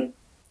sieltä tuli.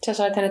 Sä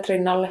sait hänet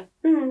rinnalle.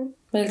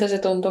 Miltä se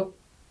tuntui?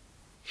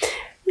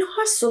 No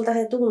hassulta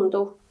se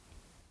tuntui.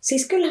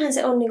 Siis kyllähän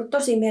se on niinku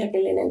tosi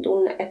merkillinen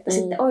tunne, että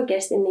sitten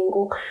oikeasti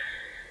niinku,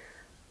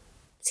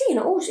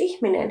 siinä on uusi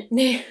ihminen.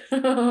 Niin.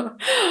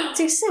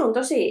 Siis se on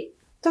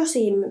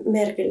tosi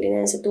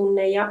merkillinen se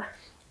tunne ja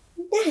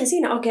eihän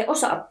siinä oikein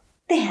osaa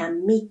tehdä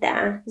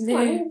mitään. Sä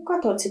vaan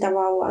katot sitä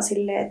vauvaa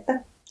silleen,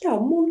 että tämä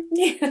on mun.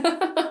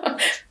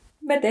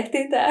 Me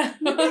tehtiin tää.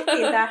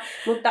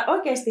 Mutta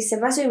oikeasti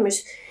se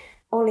väsymys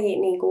oli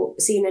niin kuin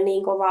siinä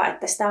niin kova,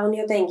 että sitä on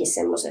jotenkin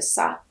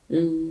semmoisessa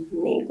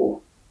niin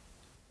kuin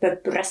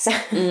pöppyrässä.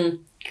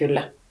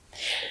 Kyllä.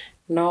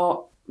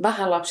 No,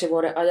 vähän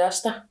lapsivuoden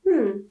ajasta.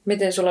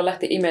 Miten sulla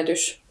lähti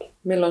imetys?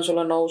 Milloin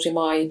sulla nousi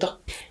maito?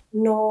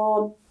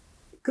 No,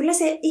 kyllä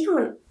se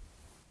ihan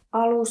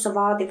alussa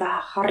vaati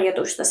vähän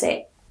harjoitusta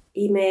se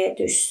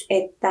imetys,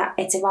 että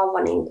se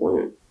vauva niin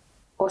kuin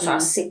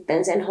osasi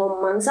sitten sen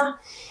hommansa.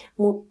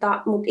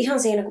 Mutta ihan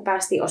siinä, kun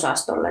päästiin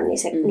osastolle, niin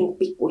se niin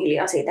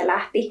pikkuhiljaa siitä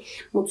lähti.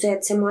 Mutta se,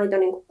 että se maito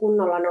niin kuin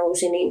kunnolla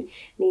nousi,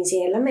 niin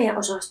siellä meidän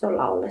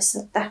osastolla ollessa,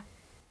 että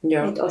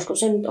olisiko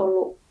se nyt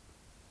ollut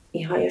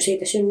ihan jo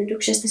siitä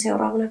synnytyksestä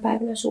seuraavana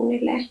päivänä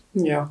suunnilleen.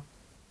 Joo.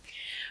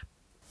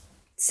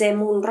 Se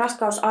mun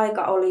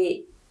raskausaika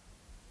oli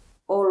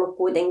ollut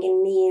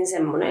kuitenkin niin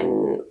semmoinen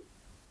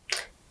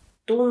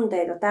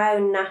tunteita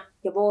täynnä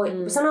ja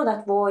sanotaan,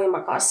 että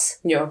voimakas.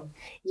 Joo.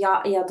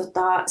 Ja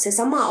se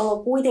sama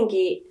olo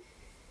kuitenkin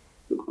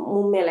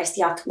mun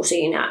mielestä jatkui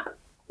siinä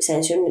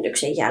sen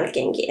synnytyksen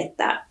jälkeenkin,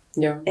 että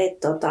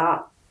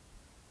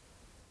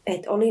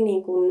oli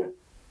niin kuin,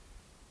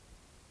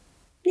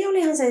 niin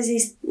olihan se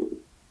siis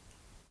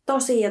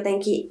tosi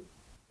jotenkin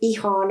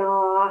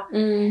ihanaa,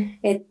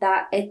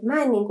 että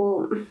mä en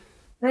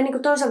niinku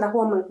toisaalta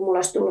huomannut, että mulla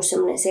olisi tullut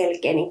semmoinen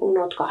selkeä niinku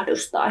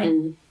notkahdus tai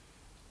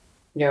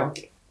Joo.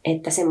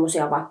 että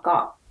semmoisia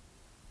vaikka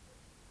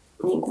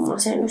niinku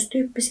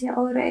masennustyyppisiä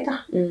oireita.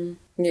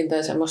 Niin,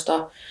 tai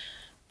semmoista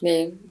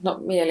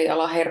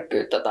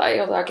mielialaherkkyyttä tai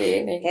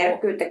jotakin. Niin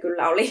herkkyyttä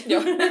kyllä oli.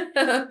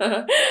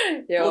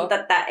 Joo. Mutta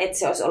että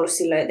se olisi ollut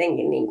silloin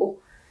jotenkin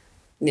niinku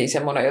niin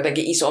semmoinen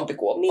jotenkin isompi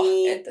kuoppa,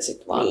 että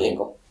sit vaan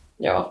niinku,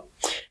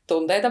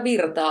 tunteita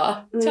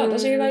virtaa. Se on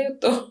tosi hyvä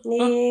juttu.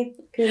 Niin,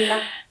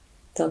 kyllä.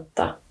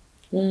 Totta.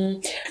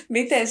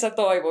 Miten sä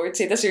toivoit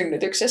siitä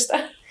synnytyksestä?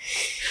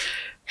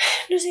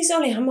 No siis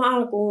olihan mä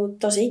alkuun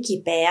tosi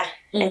kipeä.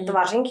 Että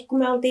varsinkin kun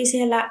me oltiin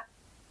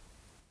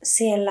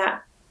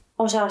siellä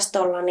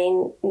osastolla,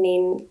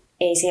 niin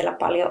ei siellä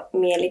paljon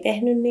mieli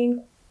tehnyt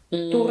niin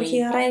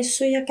turhia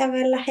reissuja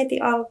kävellä heti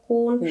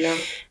alkuun.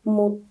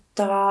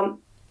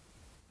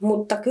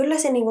 Mutta kyllä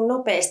se niin kuin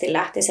nopeasti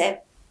lähti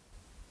se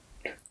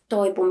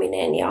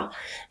toipuminen ja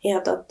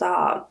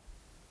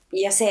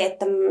se,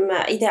 että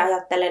mä itse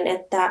ajattelen,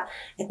 että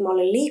mä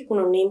olin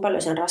liikkunut niin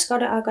paljon sen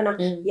raskauden aikana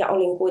ja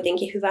olin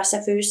kuitenkin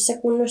hyvässä fyysisessä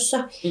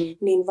kunnossa,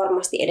 niin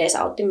varmasti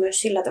edesautti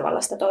myös sillä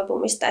tavalla sitä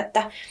toipumista,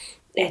 että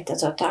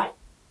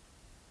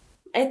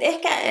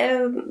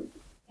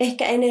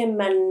ehkä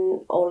enemmän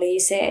oli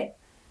se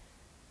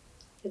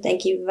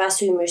jotenkin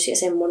väsymys ja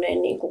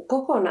semmoinen niin kuin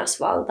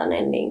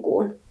kokonaisvaltainen, niin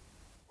kuin,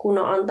 kun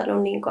on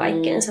antanut niin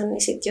kaikkeensa,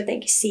 niin sitten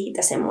jotenkin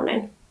siitä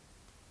semmoinen.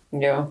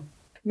 Joo.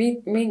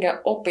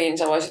 Minkä opin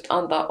sä voisit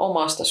antaa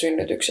omasta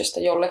synnytyksestä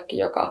jollekin,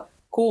 joka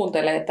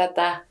kuuntelee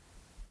tätä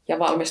ja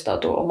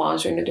valmistautuu omaan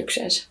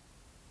synnytykseensä?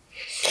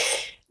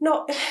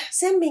 No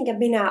sen, minkä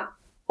minä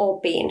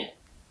opin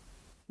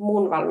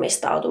mun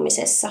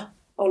valmistautumisessa,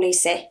 oli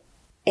se,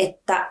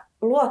 että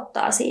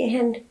luottaa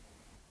siihen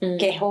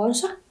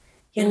kehoonsa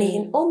ja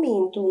niihin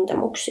omiin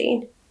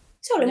tuntemuksiin.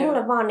 Se oli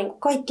mulle vaan niin kuin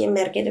kaikkien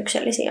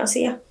merkityksellisiä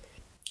asia.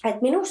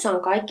 Että minussa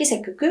on kaikki se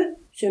kyky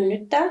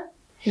synnyttää.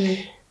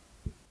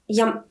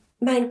 Ja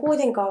mä en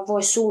kuitenkaan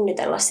voi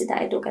suunnitella sitä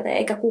etukäteen,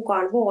 eikä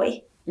kukaan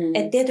voi.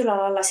 Et tietyllä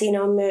lailla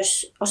siinä on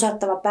myös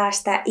osattava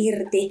päästää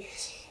irti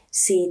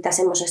siitä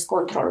semmoisesta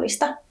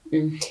kontrollista.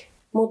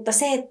 Mutta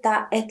se,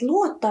 että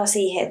luottaa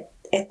siihen,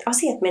 että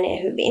asiat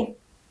menee hyvin.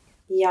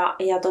 Ja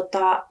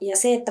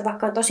se, että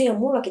vaikka tosiaan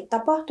mullakin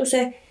tapahtui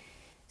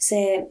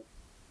se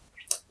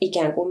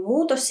ikään kuin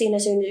muutos siinä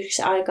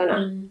synnytyksen aikana,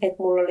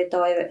 että mulla oli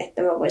toive,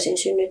 että mä voisin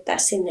synnyttää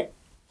sinne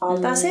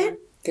altaaseen.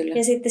 Kyllä.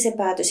 Ja sitten se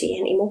päätyi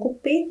siihen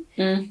imukuppiin.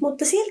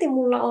 Mutta silti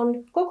mulla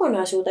on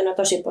kokonaisuutena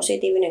tosi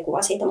positiivinen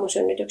kuva siitä mun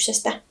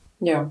synnytyksestä.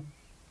 Joo.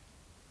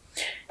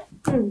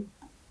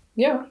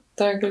 Joo,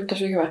 toi on kyllä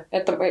tosi hyvä.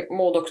 Että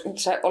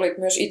sä olit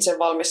myös itse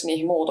valmis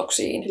niihin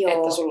muutoksiin,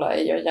 että sulla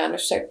ei ole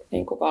jäänyt se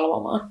niin kuin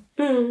kalvamaan.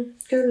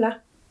 Kyllä.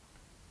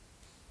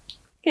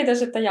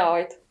 Kiitos, että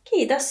jaoit.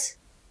 Kiitos.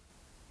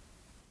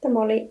 Tämä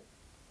oli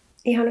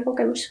ihana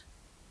kokemus.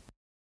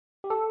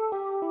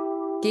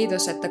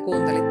 Kiitos, että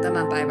kuuntelit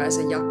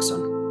tämänpäiväisen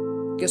jakson.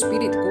 Jos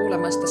pidit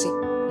kuulemastasi,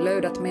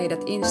 löydät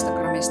meidät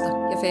Instagramista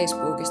ja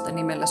Facebookista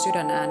nimellä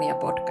Sydänääniä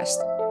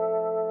podcast.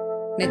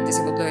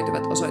 Nettisivut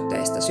löytyvät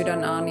osoitteesta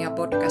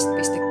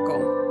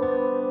sydänaaniapodcast.com.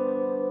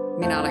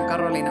 Minä olen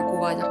Karoliina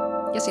Kuvaja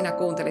ja sinä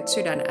kuuntelit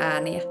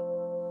Sydänääniä.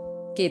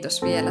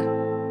 Kiitos vielä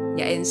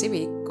ja ensi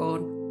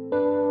viikkoon.